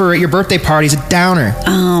stripper at your birthday party is a downer.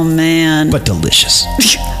 Oh, man. But delicious.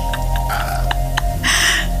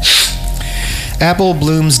 Apple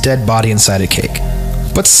Bloom's dead body inside a cake.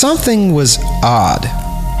 But something was odd.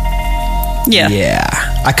 Yeah. Yeah.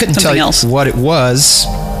 I couldn't tell you what it was.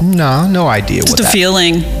 No idea Just what a that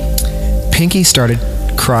feeling. Pinky started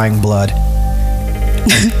crying blood.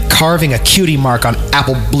 Carving a cutie mark on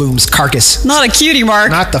Apple Bloom's carcass. Not a cutie mark.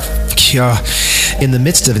 Not the... In the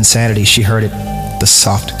midst of insanity, she heard it. The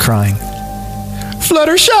soft crying.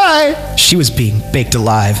 Fluttershy! She was being baked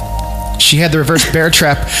alive. She had the reverse bear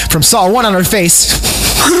trap from Saw 1 on her face.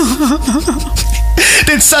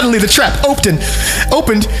 Then suddenly the trap opened.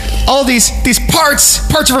 All these parts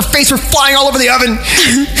of her face were flying all over the oven.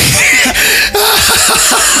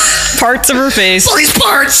 Parts of her face. All these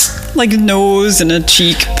parts! Like a nose and a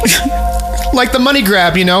cheek. Like the money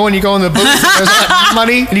grab, when you go in the booth, there's all that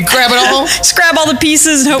money, and you grab it all. Just grab all the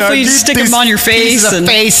pieces and hopefully you stick them on your face. Pieces of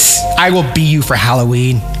face. I will be you for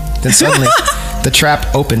Halloween. Then suddenly, the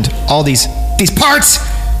trap opened. All these parts.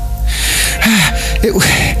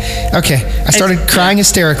 Okay, I started crying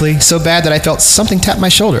hysterically, so bad that I felt something tap my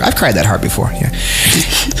shoulder. I've cried that hard before. Yeah.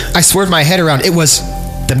 I swerved my head around. It was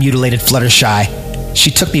the mutilated Fluttershy.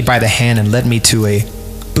 She took me by the hand and led me to a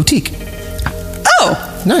boutique. Oh.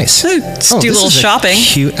 Nice. Let's do a little shopping.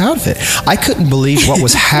 Cute outfit. I couldn't believe what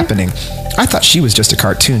was happening. I thought she was just a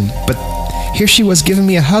cartoon, but here she was giving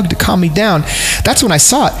me a hug to calm me down. That's when I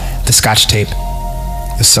saw it. The scotch tape.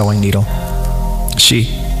 The sewing needle. She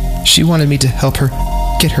wanted me to help her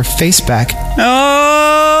get her face back.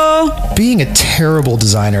 Oh. Being a terrible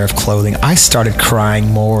designer of clothing, I started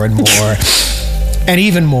crying more and more. And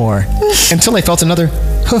even more. Until I felt another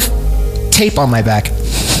hoof tape on my back.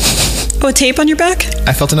 Oh, a tape on your back?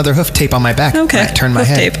 I felt another hoof tape on my back. Okay. When I turned my hoof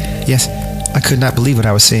head. Tape. Yes. I could not believe what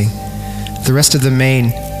I was seeing. The rest of the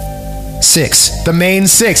main six. The main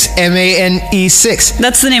six. MANE 6.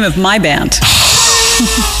 That's the name of my band.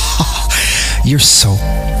 You're so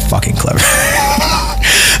fucking clever.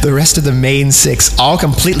 The rest of the main six, all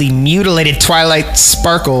completely mutilated Twilight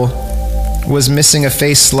Sparkle, was missing a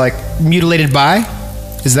face like mutilated by?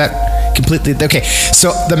 Is that completely okay?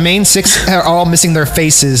 So the main six are all missing their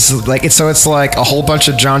faces, it's like a whole bunch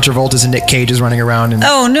of John Travolta's and Nick Cage's running around. And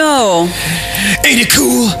oh no! Ain't it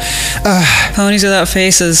cool? Ponies without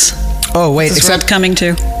faces. Oh wait, except coming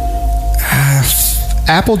to.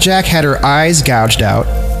 Applejack had her eyes gouged out.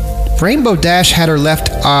 Rainbow Dash had her left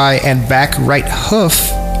eye and back right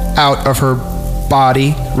hoof out of her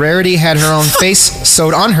body. Rarity had her own face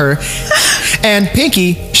sewed on her. And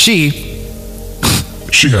Pinky, she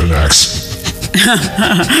had an axe.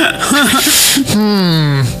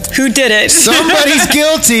 Who did it? Somebody's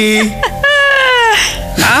guilty.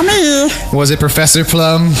 Not me. Was it Professor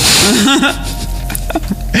Plum?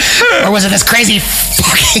 Or was it this crazy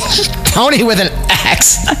fucking pony with an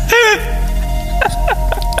axe?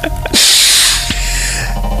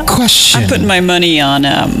 Question. I'm putting my money on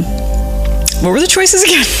what were the choices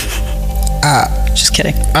again? Just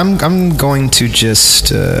kidding. I'm going to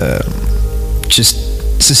just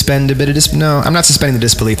suspend a bit of no, I'm not suspending the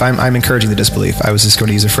disbelief. I'm encouraging the disbelief. I was just going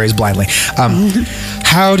to use a phrase blindly.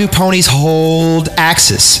 How do ponies hold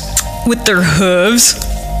axes? With their hooves.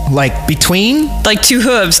 Like between? Like two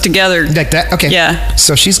hooves together. Like that? Okay. Yeah.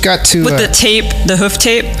 So she's got to... With the tape, the hoof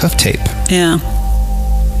tape. Hoof tape. Yeah.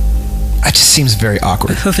 That just seems very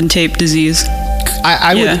awkward. Hoof and tape disease.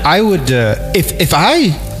 I would if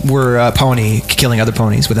I were a pony killing other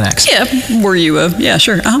ponies with an axe. Yeah, were you yeah,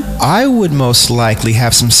 sure. I would most likely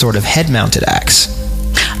have some sort of head-mounted axe.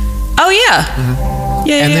 Oh yeah. Mm-hmm.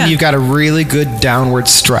 Yeah. And then you've got a really good downward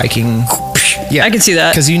striking. Yeah, I can see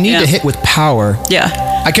that. Because you need to hit with power. Yeah.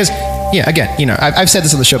 Because again, I've said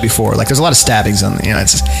this on the show before. Like, there's a lot of stabbings on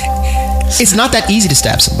it's not that easy to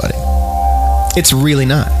stab somebody. It's really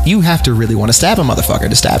not. You have to really want to stab a motherfucker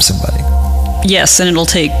to stab somebody. Yes, and it'll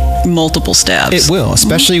take multiple stabs. It will,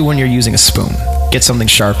 especially when you're using a spoon. Get something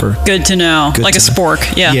sharper. Good to know. Like a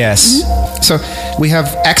spork, yeah. Yes. Mm-hmm. So we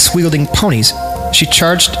have axe-wielding ponies. She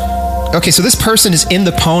charged... Okay, so this person is in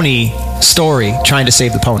the pony story trying to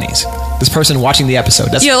save the ponies. This person watching the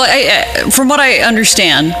episode. That's from what I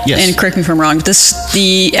understand, yes. And correct me if I'm wrong,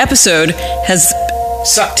 the episode has...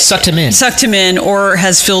 Sucked him in, or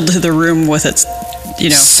has filled the room with its,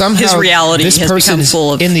 somehow his reality this has person become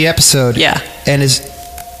full of in the episode. Yeah, and is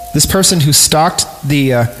this person who stalked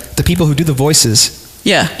the people who do the voices.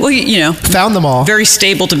 Yeah, well, found them all. Very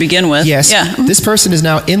stable to begin with. Yes. Yeah. This person is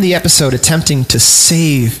now in the episode attempting to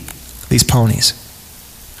save these ponies.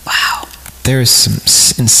 Wow. There is some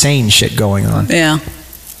insane shit going on. Yeah.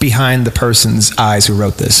 Behind the person's eyes who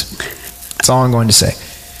wrote this. That's all I'm going to say.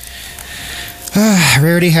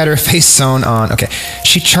 Rarity had her face sewn on. Okay.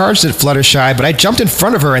 She charged at Fluttershy, but I jumped in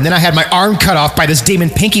front of her, and then I had my arm cut off by this demon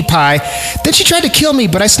Pinkie Pie. Then she tried to kill me,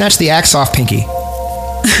 but I snatched the axe off Pinkie.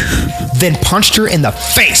 Then punched her in the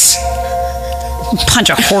face. Punch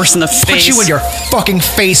a horse in the face. Punch you in your fucking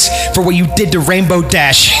face for what you did to Rainbow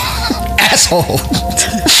Dash. Asshole.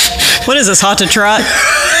 What is this, hot to trot?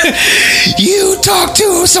 You talk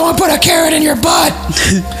to someone put a carrot in your butt.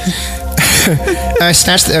 I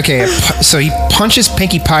snatched the... Okay, so he punches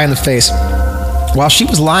Pinkie Pie in the face. While she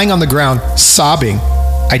was lying on the ground, sobbing,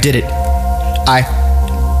 I did it.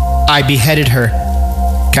 I beheaded her.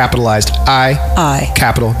 Capitalized. I.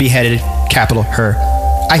 Capital. Beheaded. Capital. Her.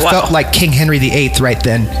 I felt like King Henry VIII right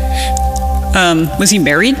then. Was he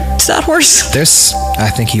married to that horse? I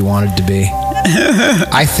think he wanted to be.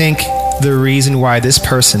 I think the reason why this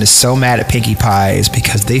person is so mad at Pinkie Pie is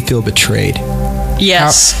because they feel betrayed.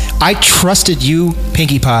 Yes. I trusted you,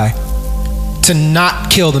 Pinkie Pie, to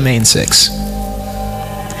not kill the main six.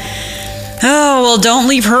 Oh, well, don't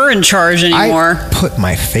leave her in charge anymore. I put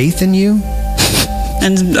my faith in you.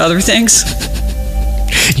 And other things.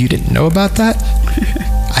 You didn't know about that?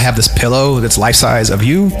 I have this pillow that's life-size of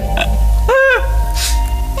you.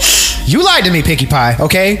 You lied to me, Pinkie Pie,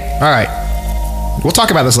 okay? All right. We'll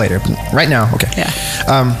talk about this later. Right now, okay. Yeah.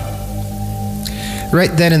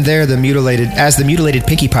 Right then and there, as the mutilated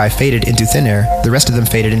Pinkie Pie faded into thin air, the rest of them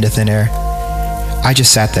faded into thin air. I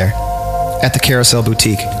just sat there, at the Carousel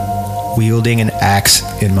Boutique, wielding an axe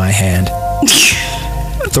in my hand.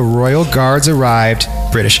 The royal guards arrived,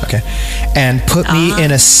 British, okay, and put me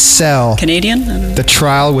in a cell. Canadian? The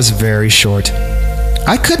trial was very short.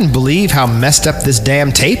 I couldn't believe how messed up this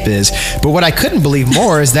damn tape is, but what I couldn't believe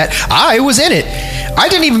more is that I was in it. I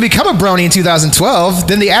didn't even become a brony in 2012.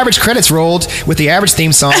 Then the average credits rolled with the average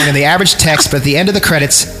theme song and the average text, but at the end of the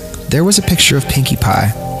credits, there was a picture of Pinkie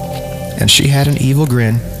Pie, and she had an evil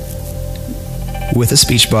grin with a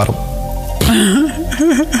speech bubble.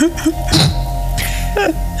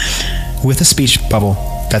 With a speech bubble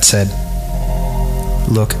that said,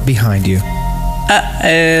 "Look behind you."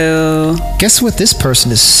 Uh-oh. Guess what this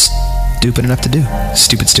person is stupid enough to do,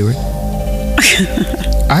 stupid Stuart?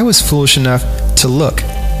 I was foolish enough to look.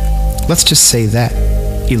 Let's just say that.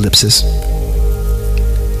 Ellipsis.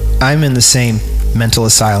 I'm in the same mental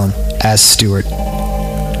asylum as Stuart,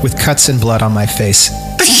 with cuts and blood on my face.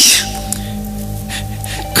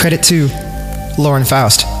 Credit to Lauren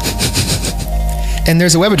Faust. And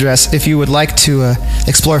there's a web address if you would like to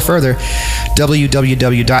explore further,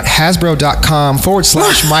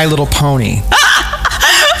 www.hasbro.com/My Little Pony.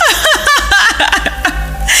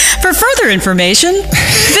 For further information,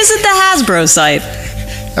 visit the Hasbro site.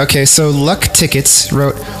 Okay, so Luck Tickets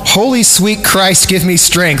wrote, "Holy sweet Christ, give me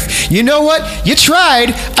strength. You know what? You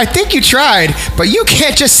tried. I think you tried. But you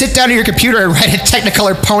can't just sit down at your computer and write a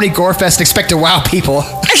Technicolor Pony Gorefest and expect to wow people."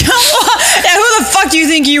 Who the fuck do you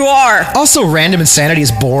think you are? Also, random insanity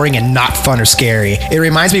is boring and not fun or scary. It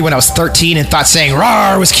reminds me when I was 13 and thought saying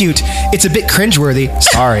 "rawr" was cute. It's a bit cringeworthy.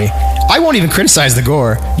 Sorry. I won't even criticize the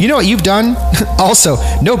gore. You know what you've done? Also,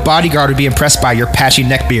 no bodyguard would be impressed by your patchy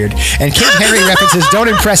neckbeard. And King Henry references don't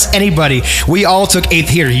impress anybody. We all took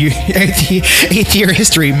 8th year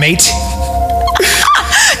history, mate.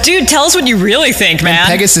 Dude, tell us what you really think, man.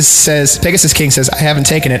 Pegasus King says, "I haven't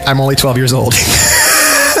taken it. I'm only 12 years old."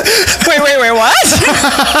 Wait, what?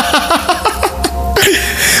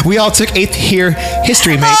 We all took 8th year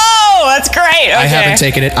history, mate. Oh, that's great. Okay. I haven't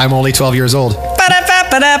taken it. I'm only 12 years old.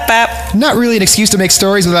 Not really an excuse to make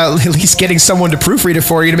stories without at least getting someone to proofread it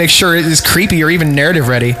for you to make sure it is creepy or even narrative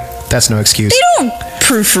ready. That's no excuse. They don't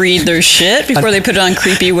proofread their shit before they put it on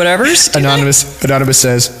creepy whatevers. Anonymous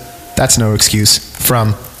says, "That's no excuse,"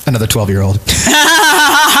 from another 12-year-old.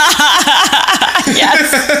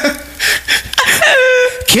 Yes.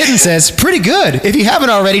 Kitten says, "Pretty good. If you haven't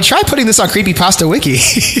already, try putting this on Creepypasta Wiki."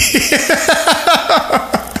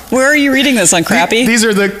 Where are you reading this, on Crappy? These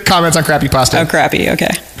are the comments on Crappypasta. Oh, Crappy, okay.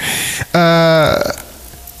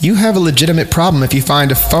 You have a legitimate problem if you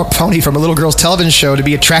find a pony from a little girl's television show to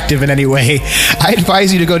be attractive in any way. I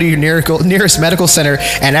advise you to go to your nearest medical center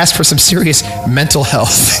and ask for some serious mental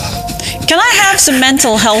health. Can I have some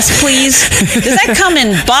mental health, please? Does that come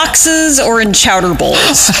in boxes or in chowder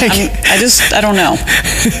bowls? I don't know. I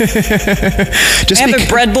have a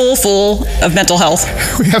bread bowl full of mental health.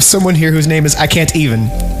 We have someone here whose name is I Can't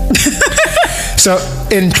Even. So,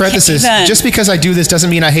 in parentheses, just because I do this doesn't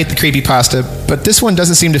mean I hate the creepypasta, but this one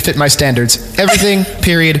doesn't seem to fit my standards. Everything,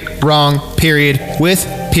 period, wrong, period, with,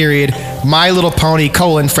 period, My Little Pony,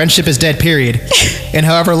 friendship is dead, period. And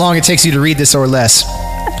however long it takes you to read this or less.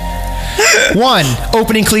 1.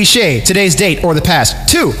 Opening cliche, today's date or the past.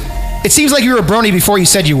 2. It seems like you were a brony before you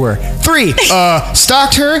said you were. 3,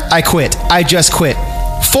 stalked her, I quit. I just quit.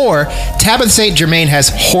 4, Tabitha St. Germain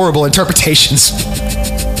has horrible interpretations.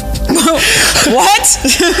 What?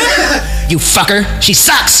 You fucker, she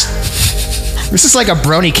sucks. This is like a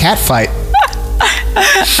brony cat fight.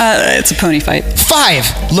 It's a pony fight.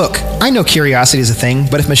 5, look, I know curiosity is a thing,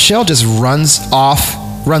 but if Michelle just runs of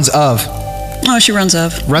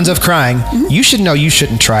crying, you should know you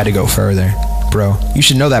shouldn't try to go further, bro. You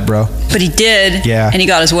should know that, bro. But he did, and he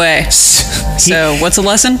got his way. So what's the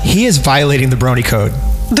lesson? He is violating the brony code.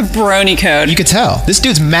 The brony code. You could tell. This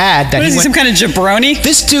dude's mad that what is he, some kind of jabroni?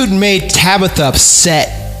 This dude made Tabitha upset.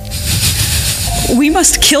 We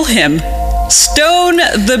must kill him. Stone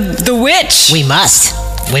the witch. We must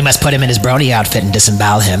put him in his brony outfit and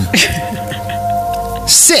disembowel him.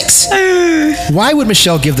 6, why would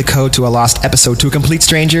Michelle give the code to a lost episode to a complete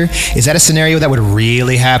stranger? Is that a scenario that would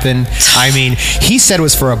really happen? I mean, he said it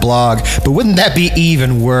was for a blog, but wouldn't that be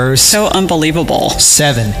even worse? So unbelievable.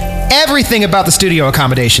 7, everything about the studio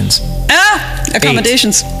accommodations.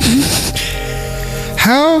 Accommodations. 8,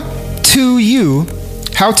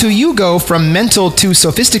 how to you go from mental to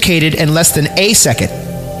sophisticated in less than a second?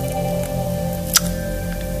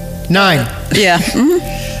 9. Yeah.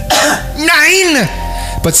 9!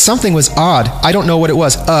 But something was odd. I don't know what it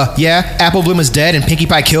was. Yeah, Apple Bloom is dead and Pinkie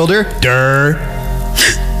Pie killed her?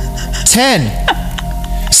 10.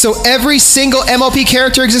 So every single MLP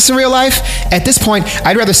character exists in real life? At this point,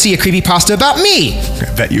 I'd rather see a creepypasta about me.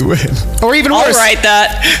 I bet you would. Or even worse. I'll write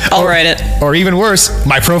that. I'll write it. Or even worse,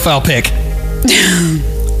 my profile pic.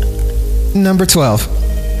 Number 12.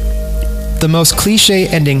 The most cliche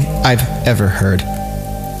ending I've ever heard.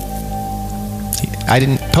 I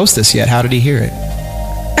didn't post this yet. How did he hear it?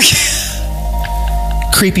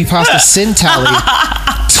 Creepypasta sin tally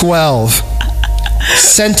 12.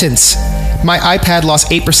 Sentence. My iPad lost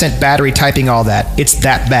 8% battery typing all that. It's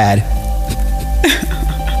that bad.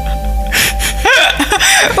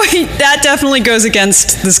 Wait, that definitely goes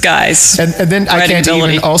against this guy's. And then I can't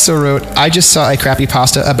even also wrote, I just saw a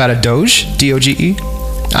creepypasta about a Doge, D-O-G-E.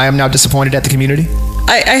 I am now disappointed at the community.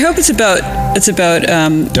 I hope it's about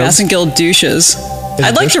Massengill douches.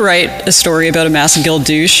 I'd like to write a story about a Massengill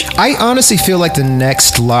douche. I honestly feel like the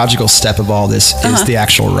next logical step of all this is the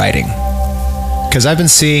actual writing. Because I've been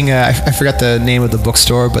seeing, I forgot the name of the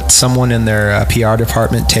bookstore, but someone in their PR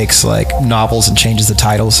department takes like novels and changes the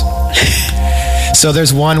titles. So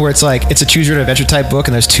there's one where it's like, it's a choose your own adventure type book,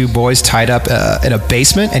 and there's 2 boys tied up in a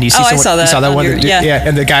basement, and you see someone, I saw that. You saw that one? Yeah,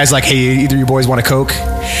 and the guy's like, hey, either you boys want a Coke?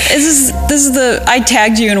 This is the, I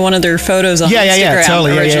tagged you in one of their photos on Instagram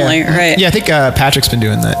totally, originally, right? Yeah, I think Patrick's been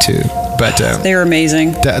doing that too. But they were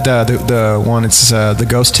amazing. The one, it's the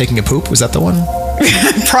ghost taking a poop. Was that the one?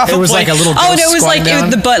 Probably. It was like a little ghost. Oh no, it was like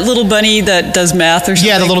the little bunny that does math or something.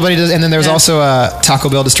 Yeah, the little bunny does. And then there's also Taco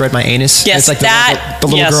Bell destroyed my anus. Yes, it's like the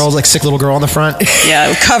little girl, like sick little girl on the front.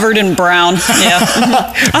 Yeah, covered in brown.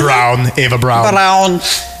 Yeah. Brown, Ava Brown.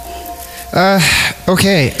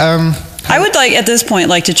 Okay. I would like at this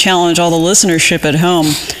point to challenge all the listenership at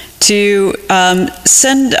home to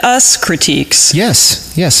send us critiques.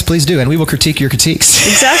 Yes, please do, and we will critique your critiques.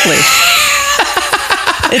 Exactly.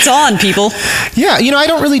 It's on, people. Yeah, I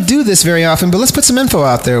don't really do this very often, but let's put some info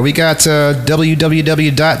out there. We got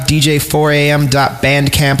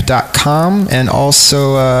www.dj4am.bandcamp.com, and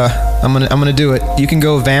also I'm gonna do it. You can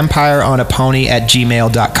go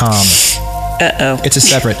vampireonapony@gmail.com. Uh-oh. It's a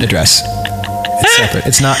separate address. It's separate.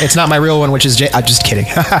 It's not my real one, which is I'm just kidding.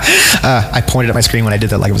 I pointed at my screen when I did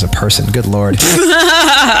that like it was a person. Good Lord.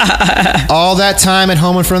 All that time at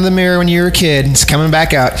home in front of the mirror when you were a kid, it's coming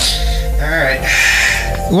back out. All right.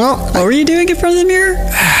 Well, what were you doing in front of the mirror?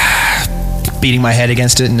 Beating my head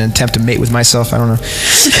against it in an attempt to mate with myself. I don't know.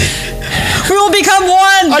 We will become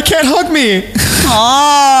one. I can't hug me.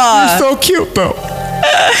 Aww. You're so cute, though.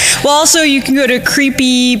 Well, also you can go to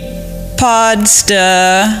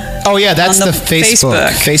CreepyPodsta. Oh yeah, that's the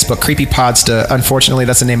Facebook CreepyPodsta. Unfortunately,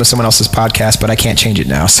 that's the name of someone else's podcast, but I can't change it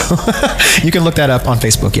now. So you can look that up on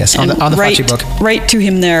Facebook. Yes, on the Fachi book. Write to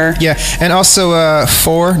him there. Yeah, and also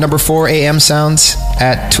number 4 AM sounds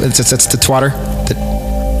at it's the twatter. The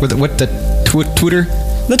Twitter?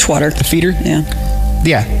 The twatter. The feeder.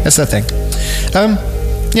 Yeah, that's that thing.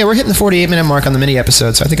 Yeah, we're hitting the 48-minute mark on the mini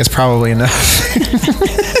episode, so I think it's probably enough.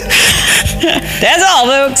 That's all,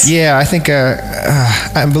 folks. Yeah, I think,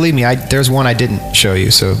 believe me, there's one I didn't show you,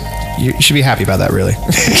 so you should be happy about that, really.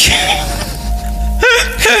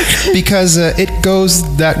 Because it goes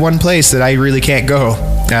that one place that I really can't go.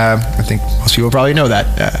 I think most people probably know that.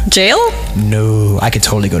 Jail? No, I could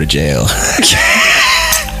totally go to jail.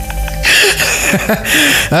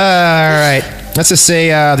 All right. Let's just say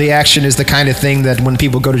the action is the kind of thing that when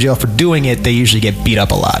people go to jail for doing it, they usually get beat up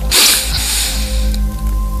a lot.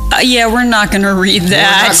 Yeah, we're not going to read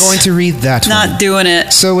that. We're not going to read that Not one. doing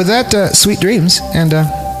it. So with that, sweet dreams, and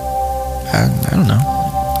I don't know.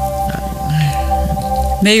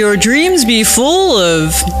 May your dreams be full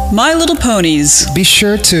of My Little Ponies. Be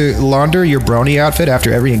sure to launder your brony outfit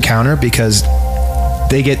after every encounter because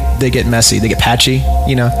they get messy. They get patchy,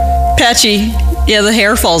 you know. Patchy. Yeah, the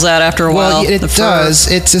hair falls out after a while. Well, it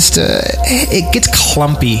does. It just it gets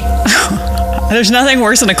clumpy. There's nothing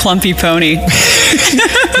worse than a clumpy pony.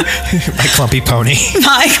 My clumpy pony.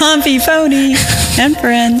 My clumpy pony and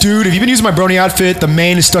friend. Dude, have you been using my brony outfit? The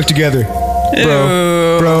mane is stuck together,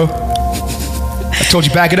 bro. I told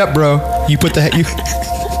you, back it up, bro. You put the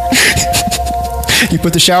you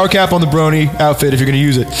put the shower cap on the brony outfit if you're gonna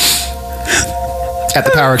use it at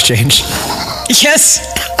the power exchange. Yes,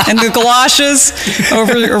 and the galoshes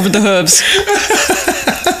over the hooves.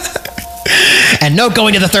 And no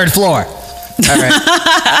going to the third floor. All right.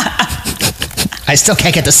 I still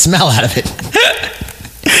can't get the smell out of it.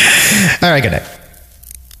 All right, good night.